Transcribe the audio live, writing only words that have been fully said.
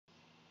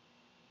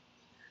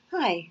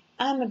Hi,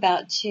 I'm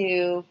about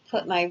to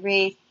put my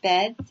raised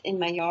beds in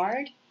my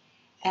yard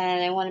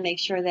and I want to make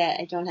sure that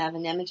I don't have a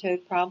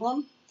nematode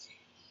problem.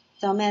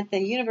 So I'm at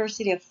the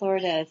University of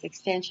Florida's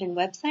extension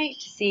website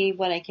to see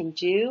what I can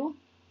do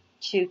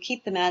to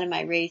keep them out of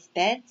my raised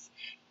beds.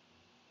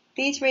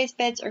 These raised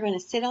beds are going to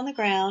sit on the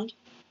ground.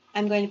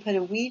 I'm going to put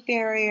a weed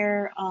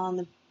barrier on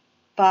the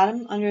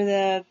bottom under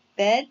the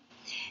bed,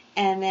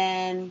 and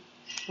then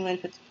I'm going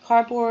to put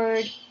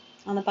cardboard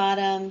on the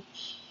bottom,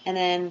 and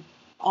then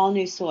all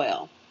new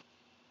soil.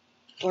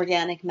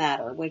 Organic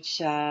matter, which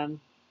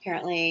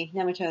apparently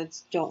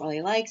nematodes don't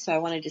really like, so I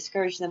want to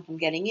discourage them from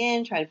getting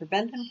in, try to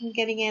prevent them from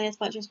getting in as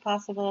much as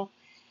possible.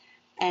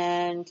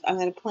 And I'm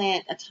going to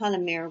plant a ton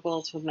of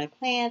marigolds with my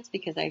plants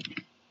because I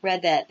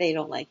read that they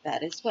don't like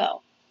that as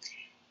well.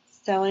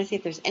 So I want to see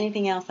if there's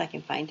anything else I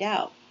can find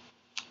out.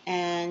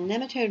 And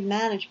nematode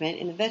management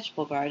in the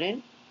vegetable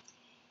garden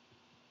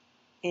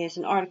is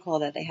an article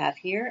that they have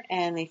here,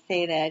 and they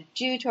say that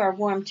due to our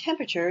warm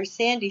temperatures,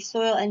 sandy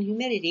soil, and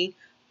humidity,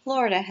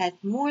 Florida has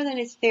more than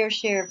its fair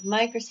share of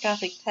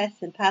microscopic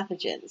pests and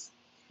pathogens.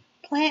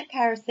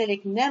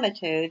 Plant-parasitic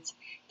nematodes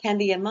can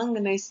be among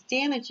the most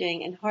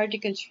damaging and hard to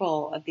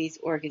control of these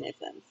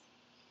organisms.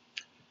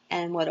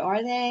 And what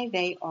are they?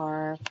 They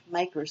are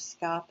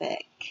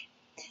microscopic.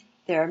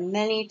 There are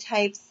many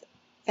types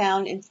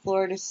found in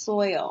Florida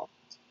soil.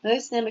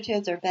 Most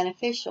nematodes are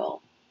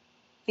beneficial,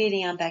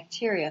 feeding on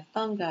bacteria,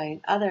 fungi,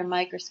 and other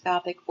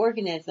microscopic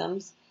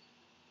organisms.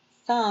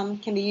 Some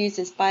can be used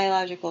as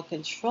biological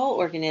control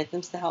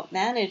organisms to help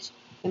manage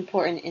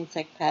important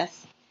insect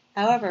pests.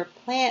 However,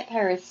 plant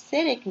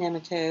parasitic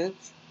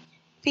nematodes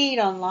feed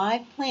on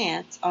live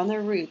plants on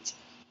their roots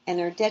and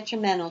are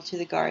detrimental to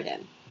the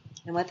garden.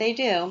 And what they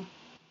do,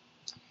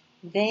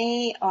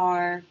 they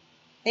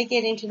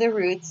get into the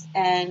roots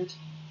and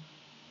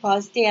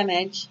cause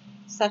damage,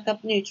 suck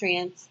up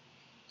nutrients,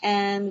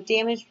 and the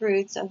damaged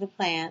roots of the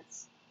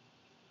plants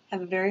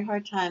have a very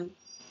hard time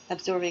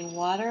absorbing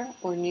water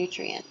or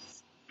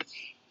nutrients.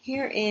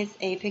 Here is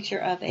a picture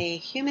of a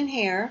human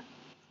hair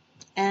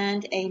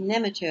and a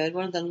nematode,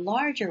 one of the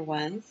larger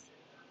ones,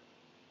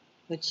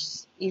 which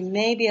you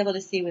may be able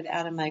to see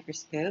without a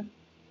microscope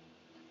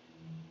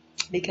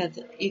because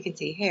you can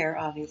see hair,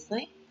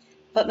 obviously,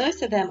 but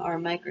most of them are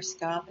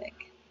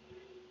microscopic.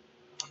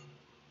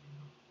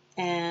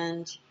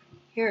 And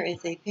here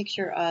is a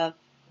picture of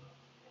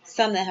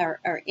some that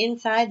are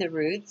inside the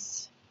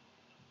roots,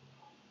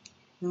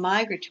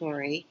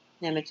 migratory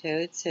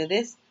nematodes. So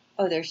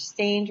they're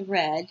stained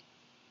red,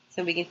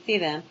 so we can see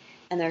them,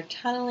 and they're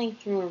tunneling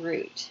through a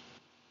root.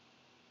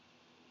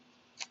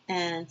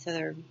 And so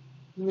they're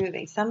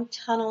moving. Some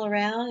tunnel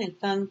around, and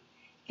some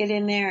get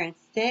in there and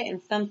sit,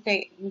 and some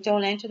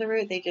don't enter the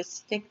root. They just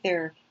stick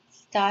their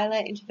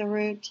stylet into the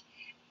root,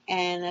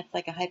 and that's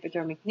like a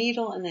hypodermic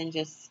needle, and then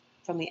just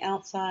from the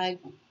outside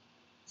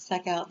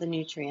suck out the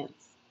nutrients.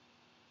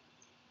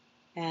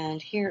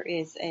 And here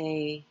is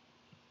a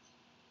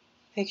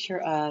picture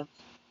of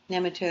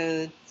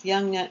nematodes,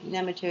 young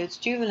nematodes,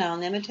 juvenile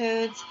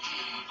nematodes.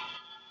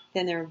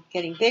 Then they're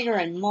getting bigger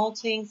and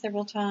molting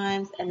several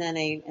times, and then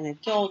an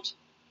adult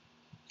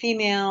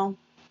female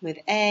with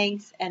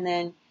eggs, and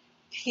then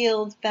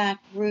peeled back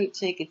root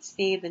so you could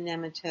see the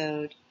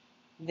nematode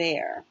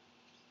there.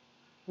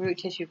 Root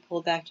tissue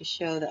pulled back to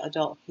show the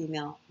adult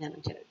female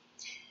nematode.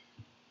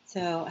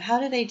 So how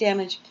do they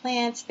damage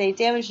plants? They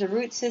damage the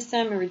root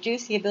system and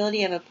reduce the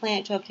ability of a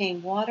plant to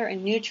obtain water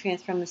and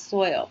nutrients from the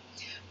soil.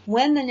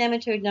 When the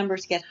nematode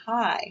numbers get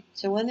high,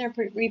 so when they're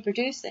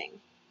reproducing,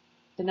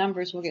 the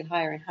numbers will get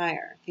higher and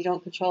higher if you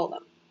don't control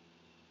them.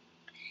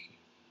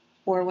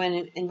 Or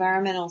when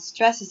environmental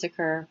stresses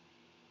occur,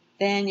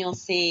 then you'll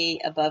see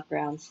above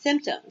ground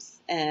symptoms,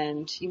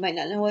 and you might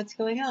not know what's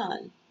going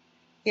on.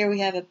 Here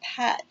we have a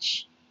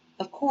patch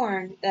of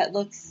corn that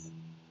looks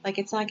like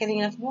it's not getting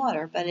enough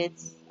water, but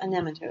it's a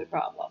nematode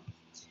problem.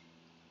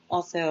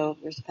 Also,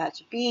 there's a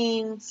patch of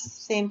beans,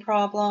 same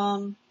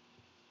problem,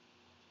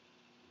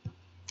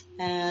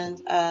 and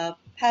a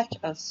patch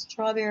of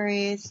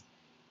strawberries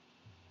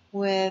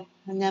with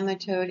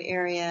nematode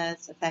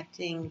areas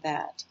affecting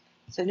that.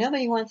 So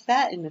nobody wants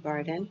that in the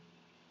garden.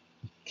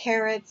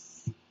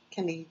 Carrots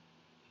can be,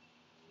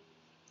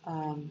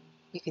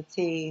 you can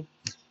see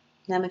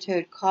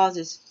nematode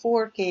causes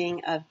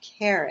forking of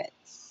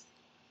carrots.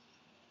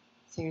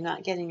 So you're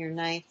not getting your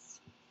nice,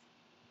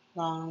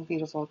 long,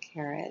 beautiful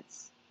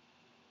carrots.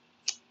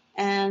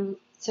 And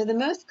so the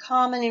most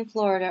common in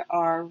Florida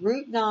are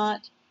root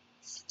knot,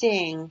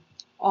 sting,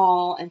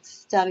 awl, and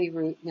stubby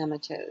root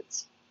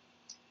nematodes.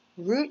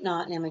 Root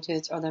knot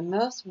nematodes are the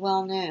most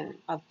well-known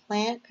of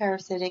plant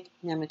parasitic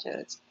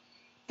nematodes,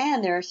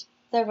 and there are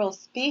several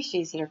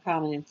species that are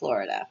common in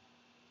Florida.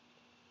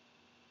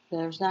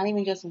 There's not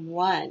even just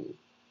one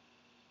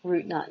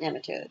root knot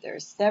nematode. There are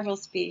several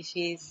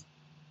species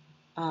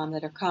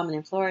that are common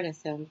in Florida,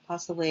 so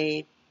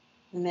possibly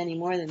many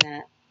more than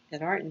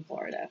that aren't in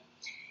Florida.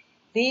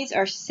 These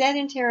are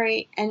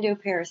sedentary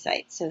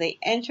endoparasites, so they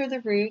enter the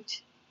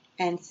root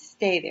and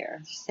stay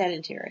there,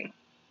 sedentary,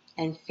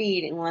 and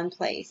feed in one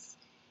place.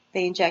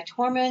 They inject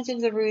hormones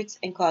into the roots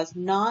and cause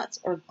knots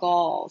or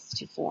galls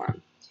to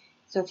form.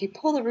 So if you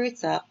pull the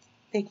roots up,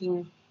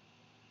 thinking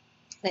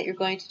that you're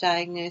going to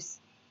diagnose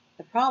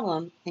the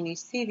problem, and you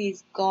see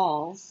these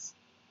galls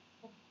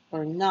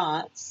or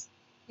knots,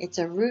 it's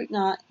a root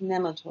knot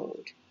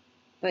nematode.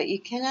 But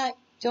you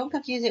don't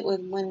confuse it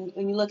with when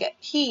you look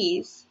at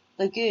peas,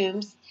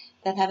 legumes,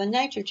 that have a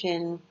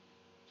nitrogen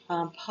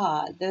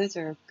pod. Those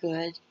are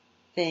good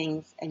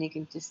things, and you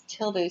can just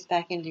till those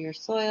back into your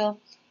soil,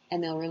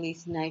 and they'll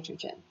release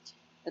nitrogen.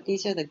 But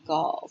these are the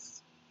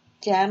galls,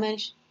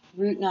 damaged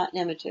root knot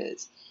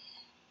nematodes.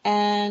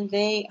 And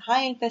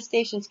high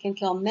infestations can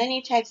kill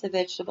many types of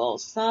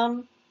vegetables.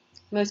 Some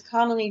most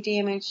commonly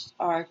damaged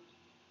are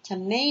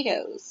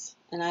tomatoes,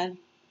 and I'm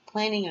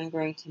planning on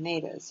growing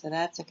tomatoes, so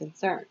that's a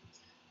concern.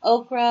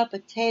 Okra,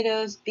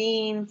 potatoes,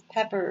 beans,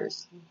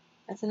 peppers.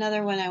 That's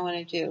another one I want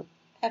to do.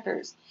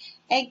 Peppers,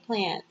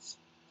 eggplants,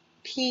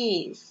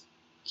 peas,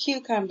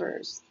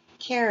 cucumbers,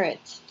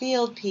 carrots,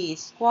 field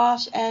peas,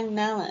 squash, and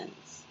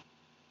melons.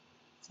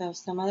 So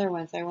some other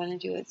ones I want to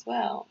do as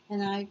well.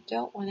 And I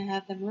don't want to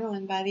have them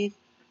ruined by these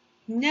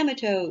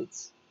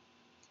nematodes.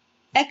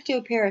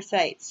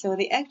 Ectoparasites. So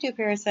the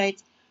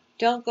ectoparasites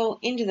don't go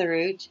into the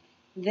root.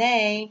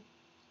 They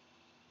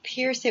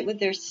pierce it with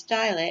their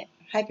stylet,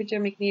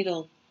 hypodermic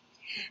needle,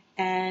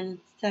 and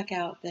suck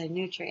out the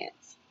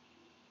nutrients.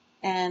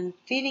 And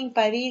feeding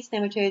by these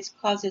nematodes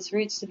causes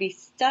roots to be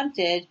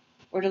stunted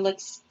or to look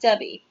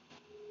stubby.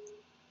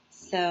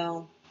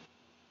 So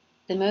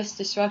the most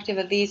destructive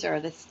of these are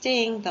the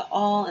sting, the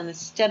awl, and the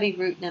stubby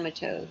root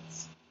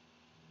nematodes.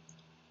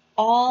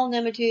 All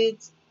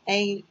nematodes,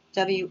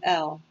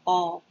 AWL,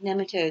 all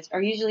nematodes,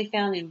 are usually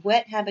found in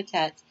wet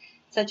habitats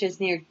such as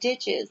near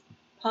ditches,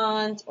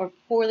 ponds, or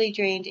poorly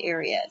drained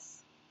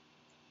areas.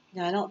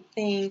 Now I don't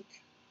think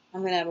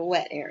I'm going to have a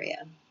wet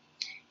area.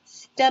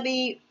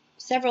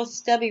 Several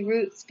stubby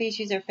root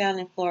species are found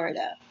in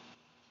Florida.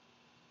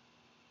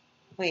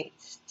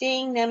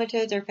 Sting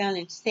nematodes are found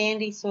in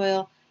sandy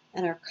soil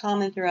and are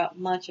common throughout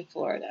much of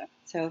Florida.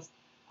 So if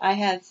I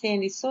have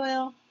sandy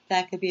soil,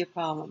 that could be a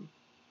problem.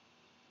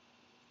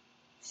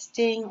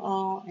 Sting,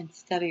 awl, and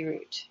stubby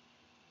root.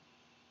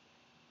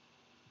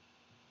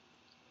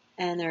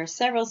 And there are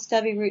several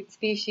stubby root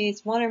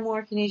species. One or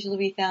more can usually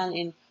be found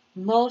in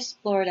most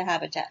Florida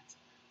habitats.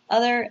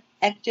 Other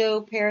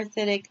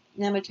ectoparasitic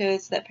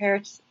nematodes that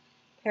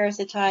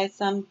parasitize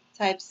some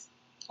types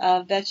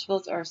of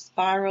vegetables are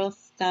spiral,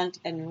 stunt,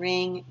 and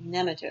ring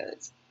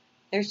nematodes.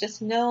 There's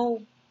just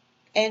no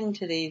end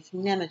to these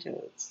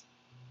nematodes.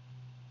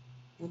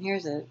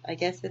 And I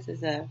guess this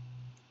is a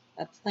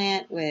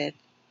plant with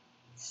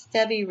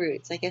stubby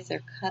roots. I guess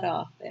they're cut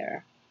off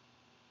there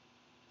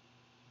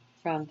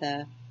from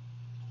the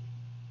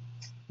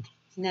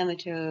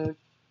nematode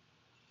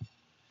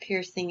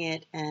piercing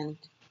it and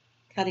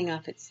cutting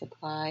off its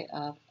supply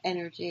of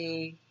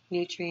energy,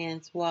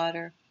 nutrients,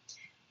 water.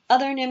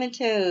 Other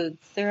nematodes,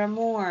 there are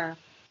more.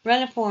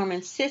 Reniform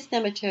and cyst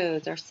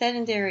nematodes are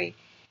sedentary,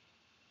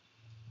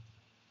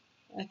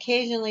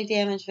 occasionally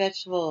damage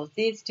vegetables.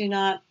 These do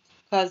not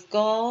cause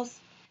galls.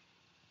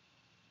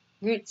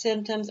 Root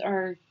symptoms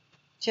are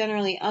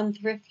generally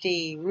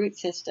unthrifty root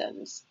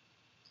systems.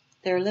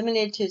 They're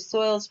limited to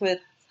soils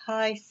with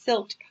high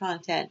silt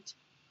content.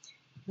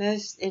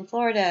 Most in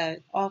Florida,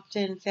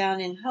 often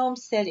found in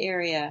Homestead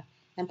area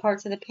and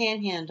parts of the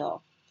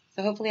Panhandle.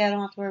 So hopefully I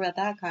don't have to worry about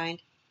that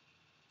kind.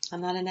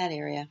 I'm not in that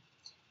area.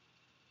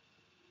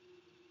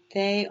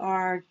 They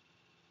are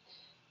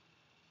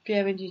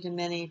damaging to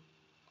many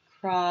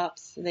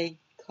crops. They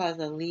cause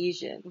a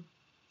lesion.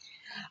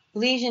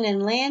 Lesion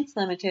and lance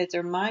nematodes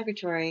are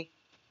migratory.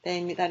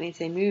 That means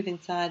they move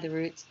inside the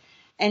roots.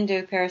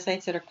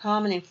 Endoparasites that are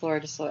common in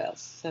Florida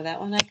soils. So that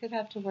one I could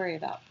have to worry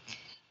about.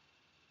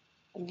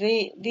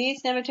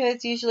 These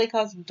nematodes usually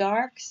cause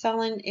dark,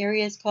 sullen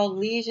areas called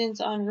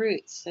lesions on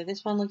roots. So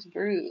this one looks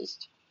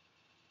bruised.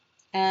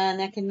 And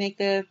that can make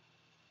the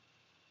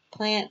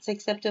plants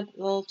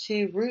susceptible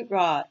to root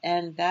rot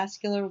and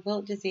vascular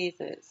wilt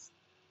diseases.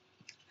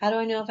 How do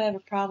I know if I have a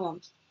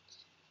problem?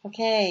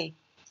 Okay,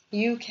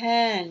 you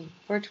can,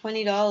 for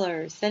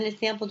 $20, send a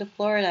sample to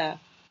Florida.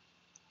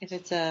 If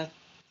it's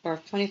or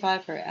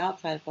 $25 for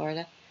outside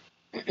Florida.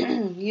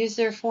 Use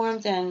their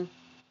forms and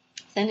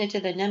send it to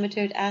the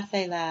nematode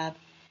assay lab.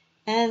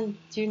 And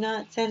do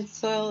not send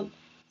soil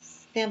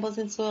samples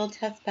in soil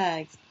test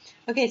bags.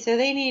 Okay, so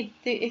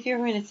if you're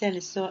going to send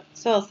a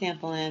soil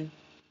sample in,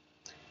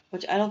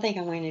 which I don't think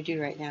I'm going to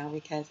do right now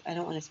because I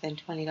don't want to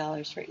spend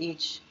 $20 for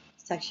each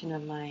section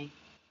of my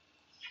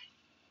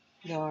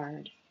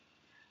yard.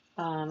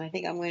 I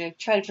think I'm going to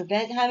try to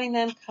prevent having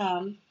them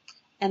come,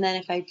 and then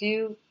if I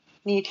do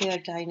need to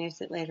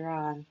diagnose it later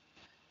on,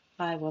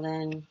 I will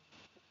then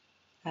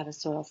have a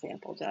soil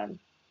sample done.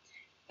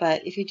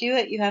 But if you do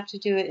it, you have to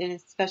do it in a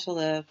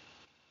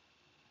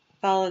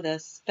follow the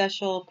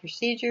special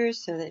procedures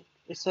so that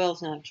the soil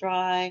is not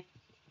dry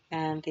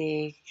and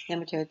the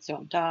nematodes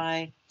don't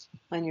die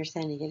when you're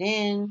sending it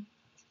in.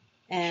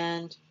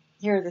 And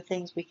here are the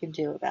things we can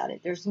do about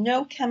it. There's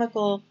no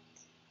chemical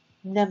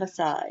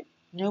nemicide.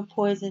 No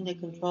poison to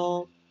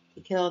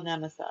kill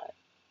nematodes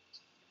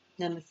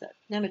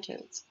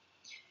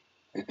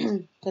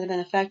that have been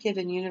effective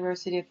in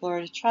University of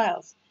Florida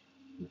trials.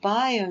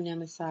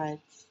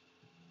 Bionemicides.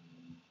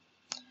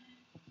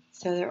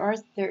 So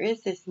there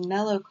is this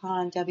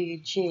Melocon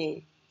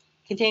WG.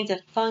 Contains a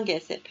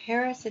fungus that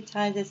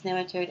parasitizes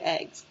nematode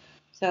eggs.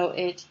 So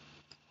it's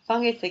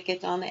fungus that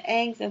gets on the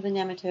eggs of the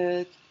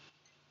nematodes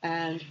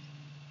and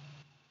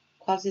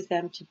causes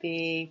them to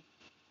be,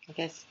 I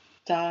guess,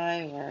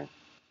 die or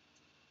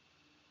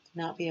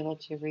not be able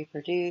to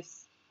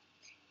reproduce.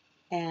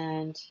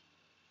 And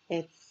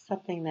it's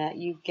something that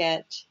you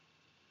get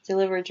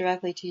delivered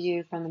directly to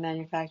you from the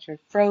manufacturer,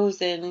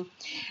 frozen,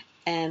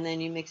 and then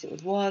you mix it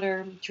with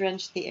water,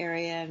 drench the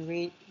area, and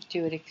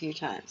redo it a few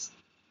times.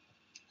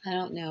 I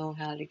don't know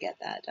how to get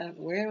that. I don't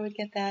know where I would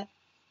get that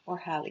or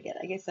how to get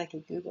it. I guess I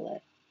could Google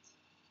it.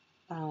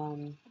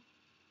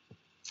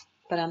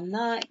 But I'm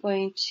not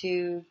going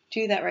to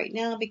do that right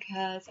now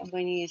because I'm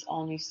going to use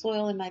all new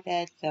soil in my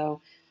bed.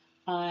 So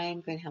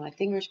I'm going to have my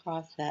fingers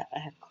crossed that I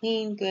have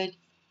clean, good,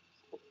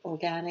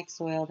 organic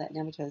soil that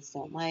nematodes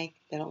don't like.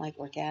 They don't like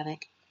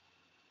organic.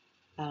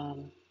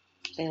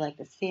 They like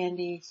the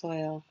sandy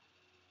soil.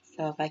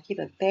 So if I keep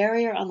a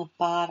barrier on the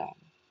bottom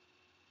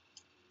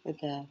with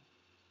the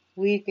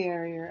weed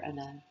barrier and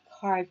a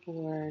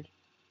cardboard,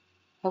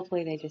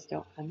 hopefully they just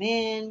don't come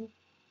in,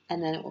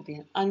 and then it will be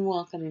an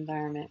unwelcome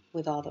environment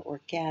with all the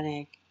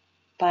organic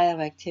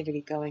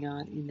bioactivity going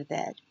on in the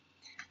bed.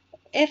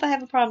 If I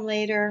have a problem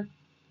later,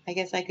 I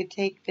guess I could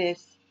take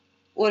this,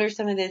 order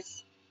some of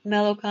this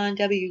Melocon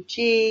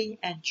WG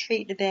and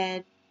treat the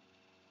bed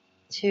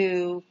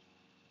to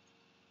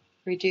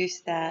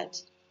reduce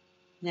that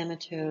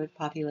nematode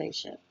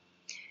population.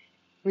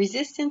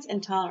 Resistance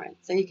and tolerance.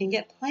 So you can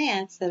get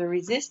plants that are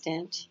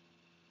resistant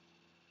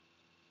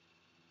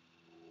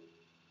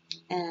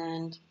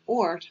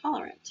or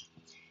tolerant.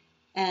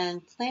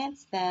 And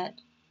plants that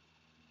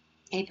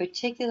a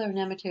particular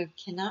nematode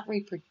cannot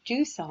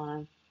reproduce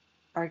on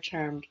are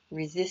termed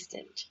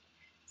resistant.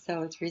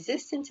 So it's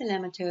resistant to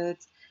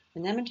nematodes. The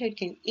nematode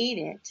can eat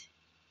it,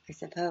 I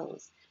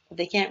suppose, but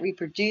they can't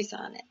reproduce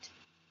on it.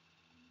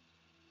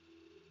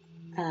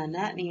 And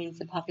that means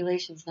the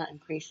population is not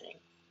increasing.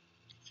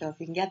 So if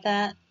you can get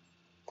that,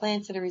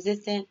 plants that are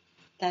resistant,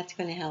 that's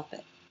going to help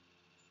it.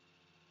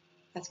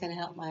 That's going to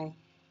help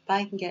if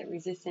I can get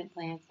resistant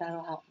plants,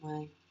 that'll help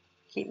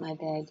keep my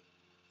bed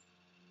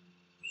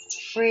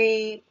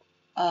free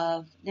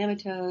of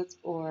nematodes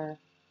or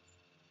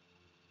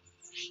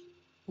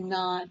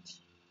not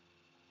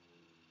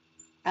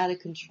out of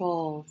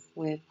control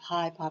with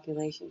high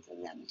populations of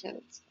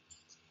nematodes.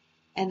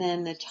 And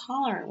then the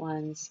tolerant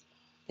ones,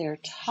 they're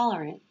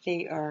tolerant.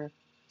 They are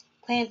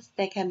plants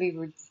that can be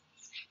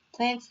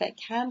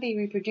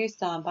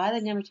reproduced on by the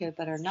nematode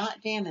but are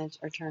not damaged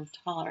are termed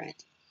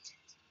tolerant.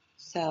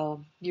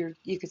 So you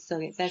could still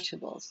get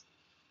vegetables.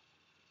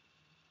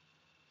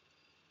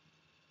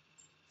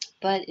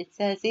 But it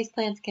says these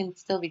plants can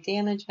still be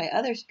damaged by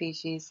other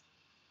species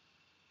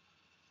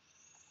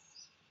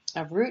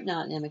of root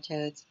knot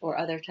nematodes or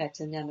other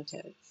types of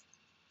nematodes.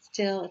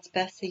 Still, it's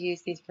best to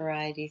use these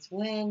varieties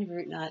when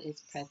root knot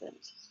is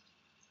present.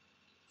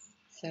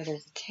 So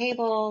there's a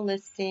table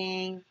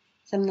listing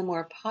some of the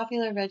more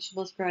popular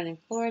vegetables grown in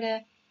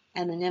Florida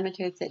and the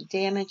nematodes that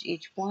damage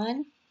each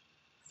one.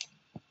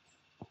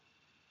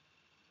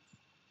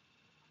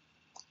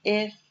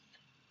 If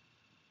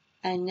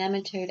a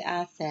nematode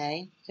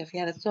assay, so if you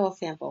have a soil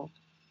sample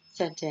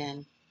sent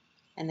in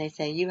and they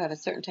say you have a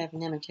certain type of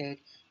nematode,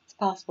 it's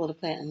possible to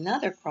plant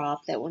another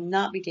crop that will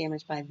not be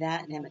damaged by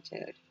that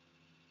nematode.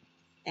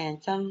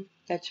 And some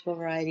vegetable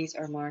varieties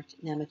are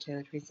marked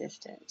nematode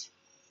resistant.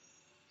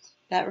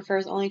 That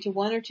refers only to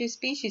one or two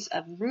species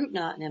of root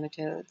knot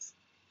nematodes.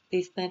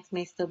 These plants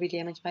may still be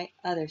damaged by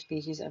other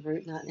species of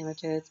root knot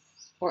nematodes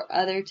or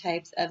other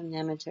types of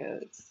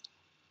nematodes.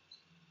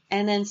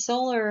 And then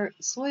soil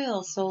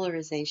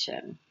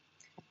solarization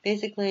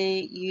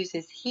basically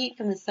uses heat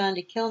from the sun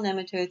to kill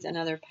nematodes and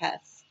other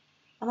pests.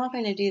 I'm not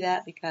going to do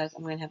that because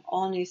I'm going to have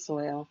all new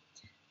soil.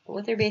 But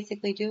what they're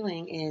basically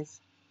doing is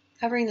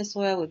covering the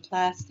soil with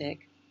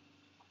plastic,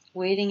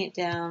 weighting it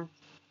down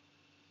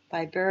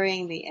by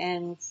burying the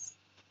ends.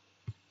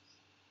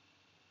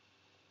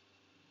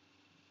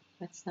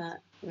 That's not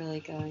really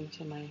going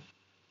to my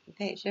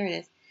page. There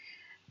it is.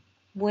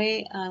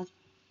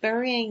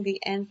 Burying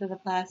the ends of the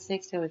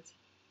plastic so it's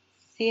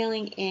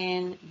sealing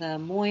in the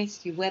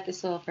moist. You wet the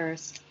soil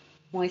first,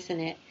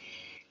 moisten it,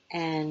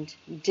 and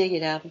dig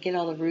it up and get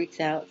all the roots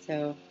out.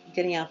 So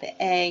getting out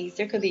the eggs.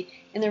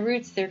 In the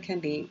roots there can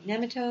be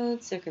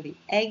nematodes, there could be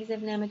eggs of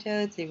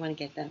nematodes. So you want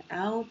to get them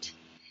out.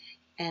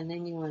 And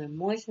then you want to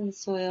moisten the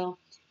soil,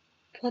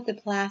 put the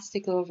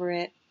plastic over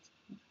it,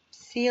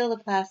 seal the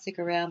plastic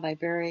around by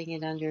burying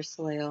it under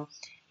soil.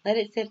 Let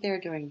it sit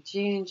there during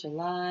June,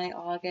 July,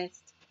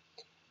 August,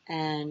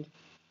 and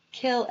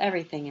kill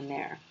everything in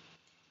there.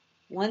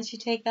 Once you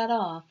take that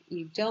off,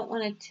 you don't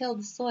want to till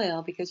the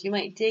soil because you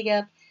might dig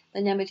up the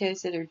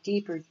nematodes that are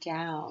deeper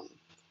down.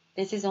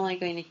 This is only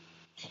going to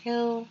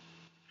kill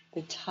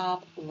the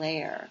top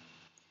layer.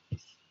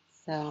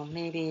 So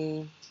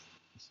maybe,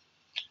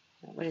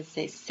 what does it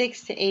say,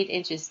 6 to 8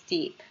 inches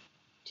deep.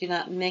 Do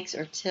not mix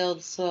or till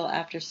the soil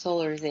after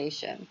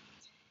solarization.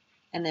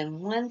 And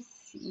then once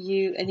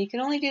and you can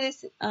only do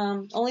this,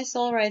 only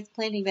solarize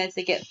planting beds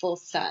that get full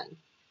sun.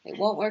 It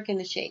won't work in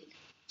the shade.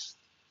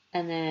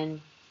 And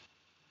then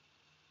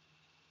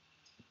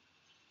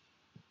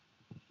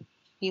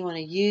you want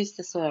to use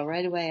the soil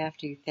right away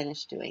after you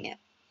finish doing it.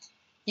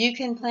 You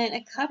can plant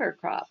a cover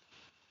crop.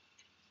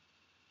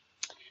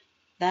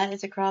 That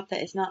is a crop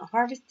that is not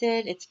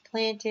harvested. It's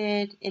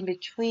planted in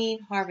between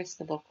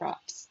harvestable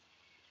crops.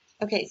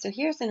 Okay, so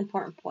here's an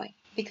important point.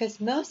 Because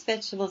most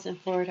vegetables in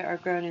Florida are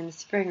grown in the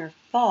spring or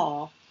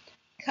fall,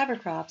 cover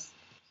crops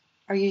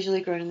are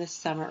usually grown in the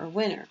summer or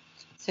winter.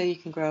 So you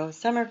can grow a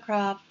summer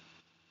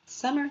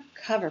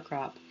cover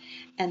crop,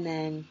 and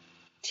then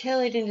till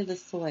it into the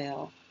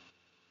soil,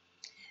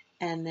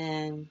 and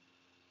then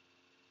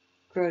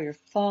grow your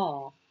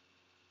fall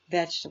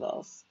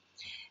vegetables.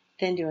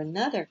 Then do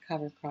another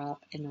cover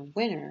crop in the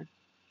winter,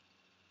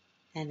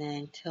 and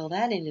then till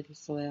that into the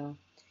soil,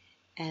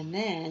 and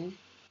then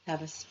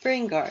have a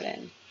spring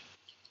garden.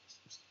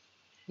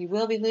 You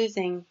will be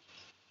losing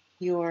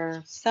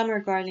your summer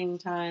gardening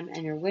time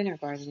and your winter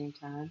gardening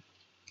time,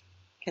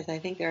 because I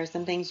think there are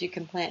some things you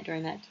can plant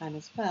during that time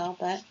as well,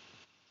 but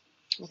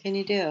what can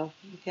you do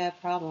if you have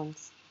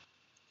problems?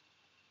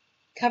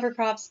 Cover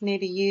crops may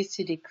be used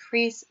to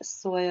decrease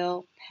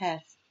soil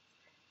pests.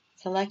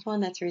 Select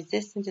one that's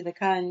resistant to the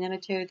kind of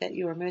nematode that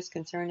you are most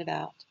concerned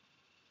about.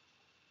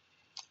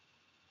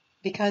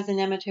 Because the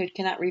nematode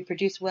cannot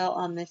reproduce well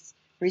on this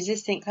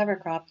resistant cover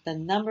crop, the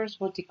numbers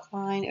will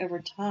decline over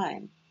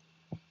time.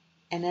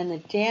 And then the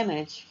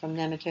damage from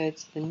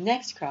nematodes to the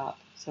next crop,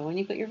 so when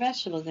you put your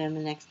vegetables in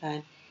the next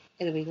time,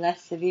 it'll be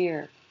less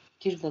severe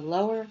due to the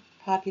lower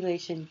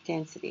population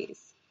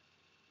densities.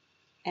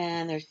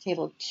 And there's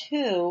table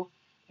 2,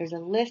 there's a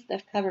list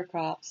of cover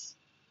crops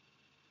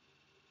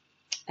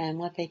and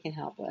what they can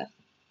help with.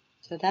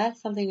 So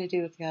that's something to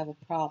do if you have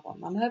a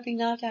problem. I'm hoping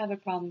not to have a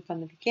problem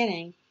from the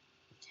beginning.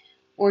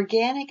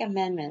 Organic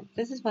amendments.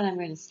 This is what I'm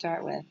going to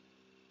start with.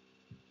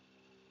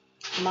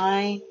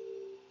 My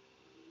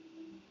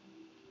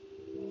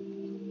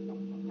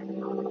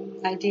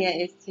idea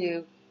is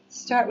to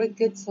start with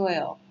good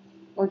soil.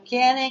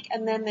 Organic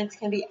amendments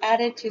can be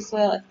added to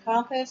soil as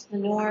compost,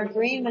 manure,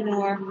 green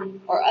manure,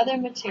 or other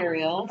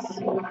materials.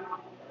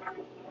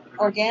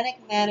 Organic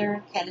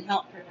matter can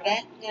help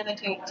prevent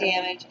nematode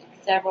damage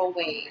in several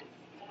ways.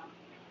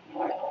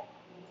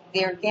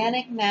 The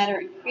organic matter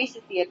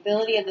increases the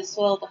ability of the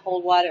soil to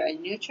hold water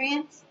and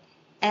nutrients,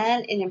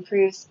 and it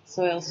improves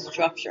soil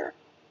structure.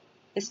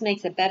 This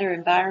makes a better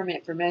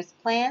environment for most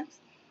plants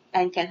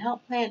and can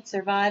help plants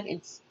survive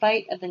in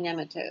spite of the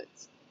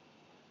nematodes.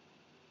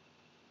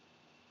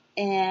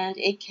 And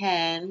it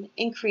can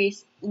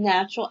increase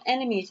natural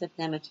enemies of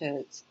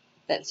nematodes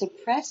that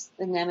suppress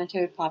the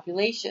nematode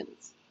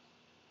populations.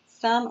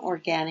 Some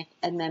organic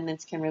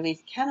amendments can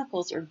release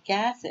chemicals or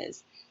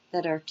gases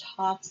that are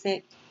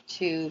toxic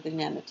to the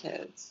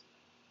nematodes.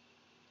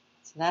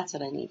 So that's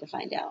what I need to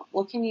find out.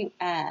 What can you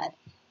add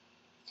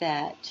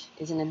that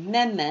is an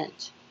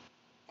amendment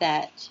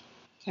that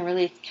can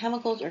release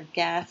chemicals or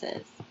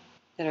gases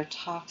that are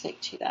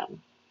toxic to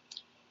them?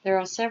 There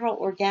are several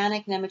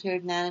organic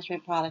nematode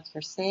management products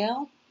for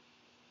sale,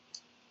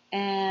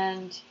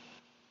 and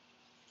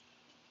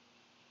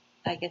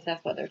I guess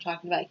that's what they're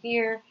talking about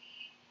here.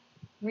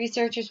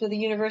 Researchers with the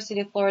University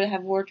of Florida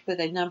have worked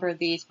with a number of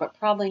these, but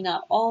probably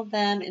not all of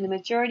them. In the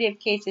majority of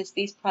cases,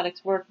 these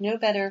products work no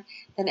better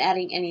than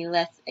adding any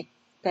less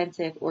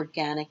expensive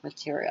organic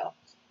material.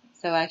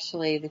 So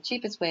actually, the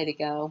cheapest way to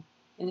go,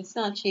 and it's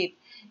not cheap,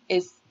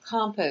 is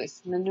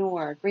compost,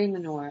 manure, green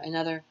manure, and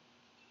other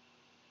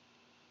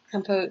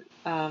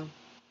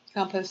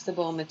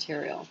compostable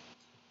material.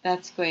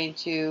 That's going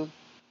to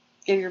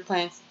give your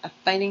plants a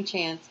fighting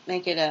chance,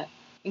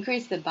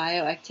 increase the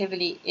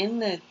bioactivity in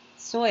the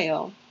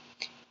soil,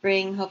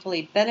 bring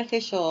hopefully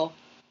beneficial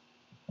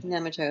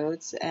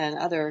nematodes and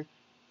other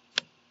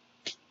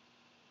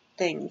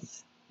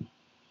things,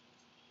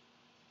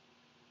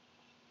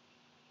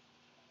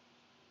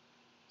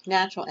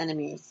 natural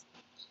enemies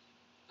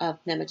of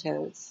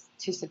nematodes,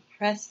 to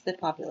suppress the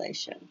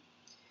population.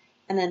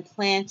 And then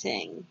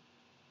planting.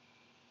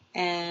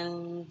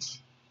 And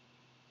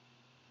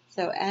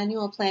so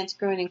annual plants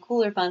grown in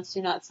cooler months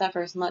do not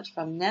suffer as much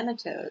from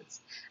nematodes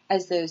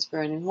as those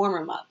grown in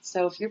warmer months.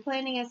 So if you're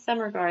planting a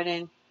summer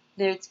garden,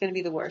 it's going to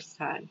be the worst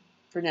time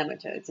for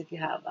nematodes if you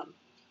have them.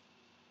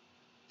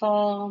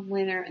 Fall,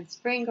 winter, and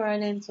spring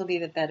gardens will be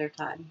the better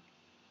time.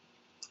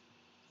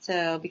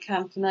 So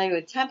become familiar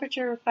with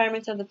temperature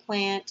requirements of the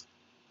plant.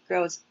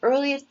 Grow as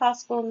early as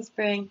possible in the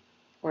spring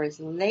or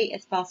as late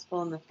as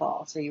possible in the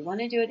fall. So you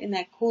want to do it in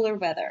that cooler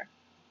weather.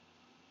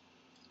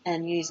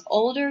 And use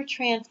older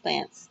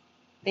transplants.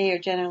 They are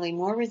generally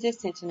more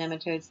resistant to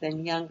nematodes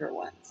than younger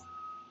ones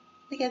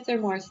because they're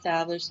more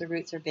established, the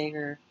roots are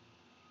bigger.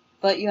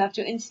 But you have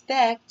to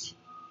inspect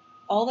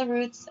all the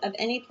roots of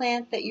any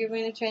plant that you're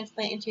going to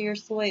transplant into your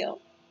soil,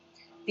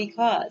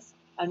 because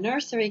a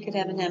nursery could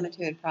have a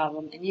nematode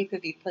problem and you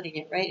could be putting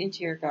it right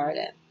into your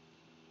garden.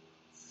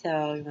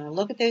 So you want to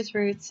look at those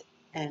roots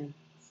and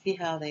see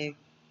how they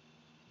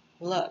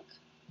look.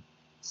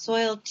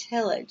 Soil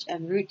tillage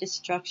and root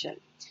destruction.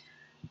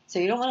 So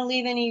you don't want to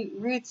leave any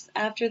roots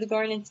after the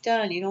garden's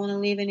done. You don't want to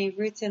leave any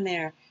roots in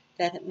there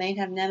that may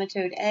have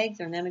nematode eggs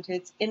or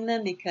nematodes in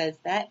them, because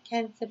that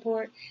can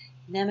support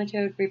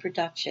nematode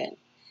reproduction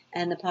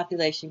and the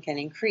population can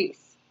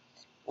increase.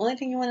 Only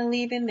thing you want to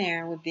leave in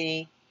there would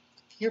be,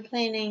 if you're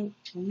planting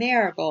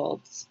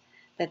marigolds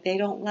that they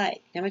don't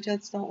like.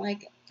 Nematodes don't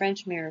like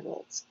French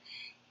marigolds.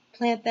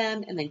 Plant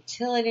them and then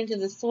till it into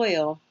the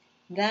soil.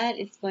 That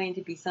is going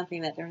to be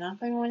something that they're not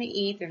going to want to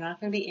eat, they're not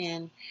going to be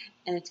in,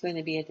 and it's going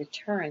to be a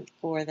deterrent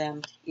for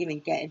them to even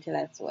get into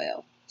that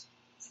soil.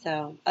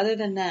 So other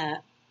than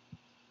that,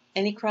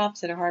 any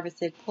crops that are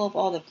harvested, pull up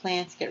all the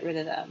plants, get rid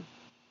of them.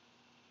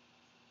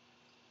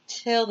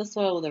 Till the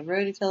soil with a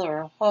rototiller or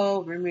a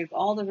hoe, remove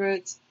all the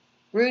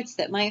roots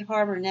that might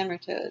harbor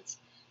nematodes.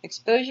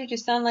 Exposure to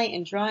sunlight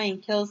and drying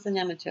kills the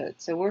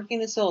nematodes, so working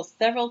the soil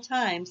several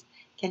times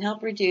can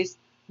help reduce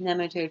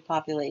nematode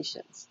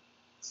populations.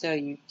 So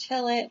you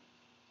till it,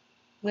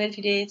 wait a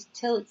few days,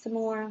 till it some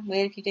more,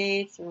 wait a few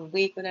days or a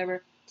week,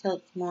 whatever, till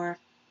it some more,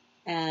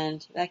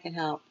 and that can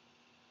help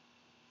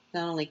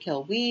not only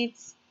kill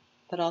weeds,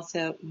 but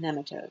also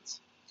nematodes.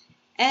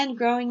 And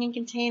growing in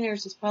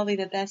containers is probably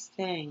the best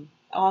thing,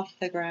 off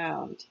the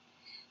ground.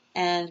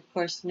 And of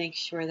course, make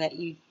sure that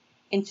you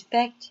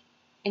inspect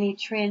any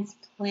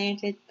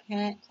transplanted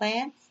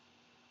plants.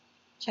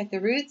 Check the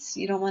roots.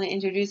 You don't want to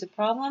introduce a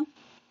problem.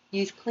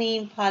 Use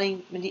clean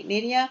potting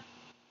media,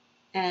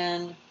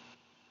 and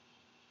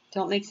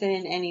don't mix it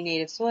in any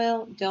native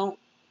soil. Don't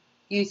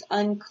use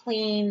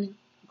unclean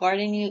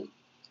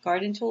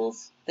garden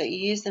tools that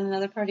you use in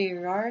another part of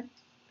your yard,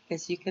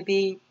 because you could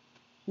be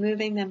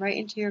moving them right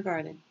into your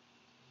garden.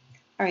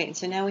 Alright, and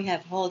so now we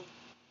have a whole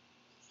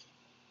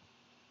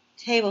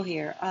table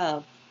here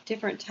of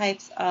different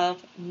types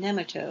of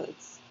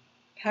nematodes.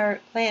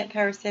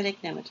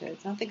 Plant-parasitic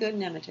nematodes, not the good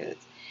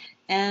nematodes,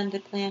 and the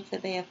plants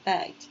that they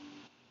affect.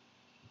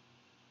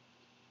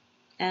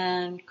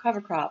 And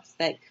cover crops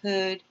that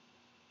could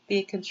be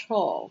a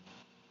control.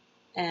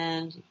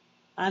 And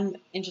I'm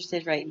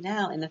interested right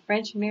now in the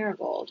French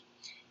marigold,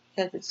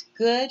 because it's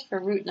good for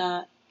root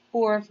knot,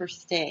 poor for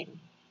sting.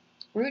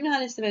 Root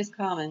knot is the most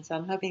common, so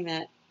I'm hoping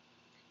that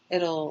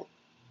it'll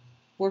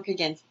work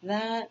against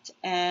that.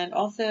 And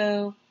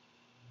also,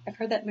 I've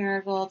heard that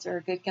marigolds are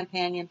a good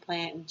companion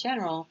plant in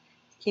general,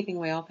 keeping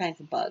away all kinds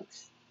of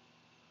bugs.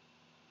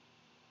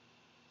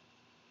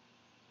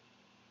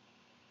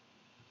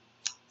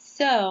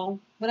 So,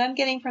 what I'm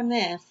getting from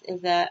this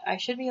is that I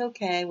should be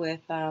okay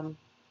with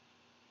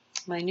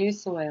my new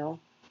soil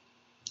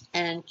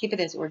and keep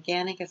it as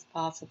organic as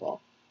possible.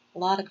 A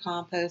lot of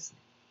compost.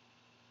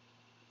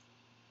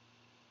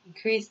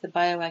 Increase the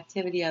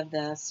bioactivity of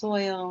the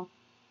soil.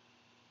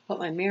 Put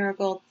my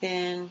marigolds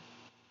in.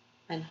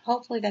 And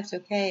hopefully that's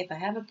okay. If I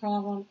have a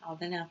problem, I'll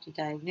then have to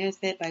diagnose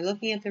it by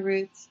looking at the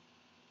roots.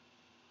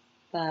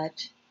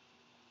 But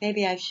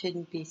maybe I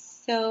shouldn't be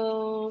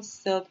so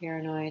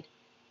paranoid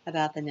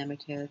about the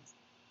nematodes.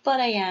 But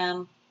I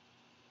am,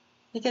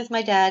 because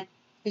my dad,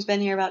 who's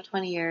been here about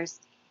 20 years,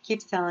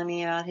 keeps telling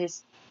me about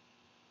his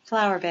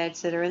flower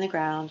beds that are in the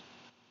ground,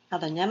 how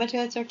the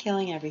nematodes are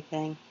killing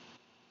everything.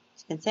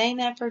 He's been saying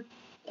that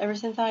ever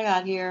since I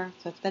got here,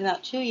 so it's been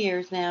about 2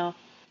 years now.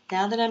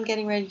 Now that I'm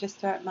getting ready to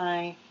start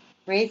my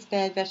raised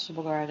bed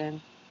vegetable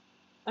garden,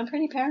 I'm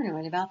pretty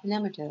paranoid about the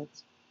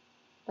nematodes.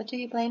 But do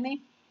you blame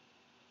me?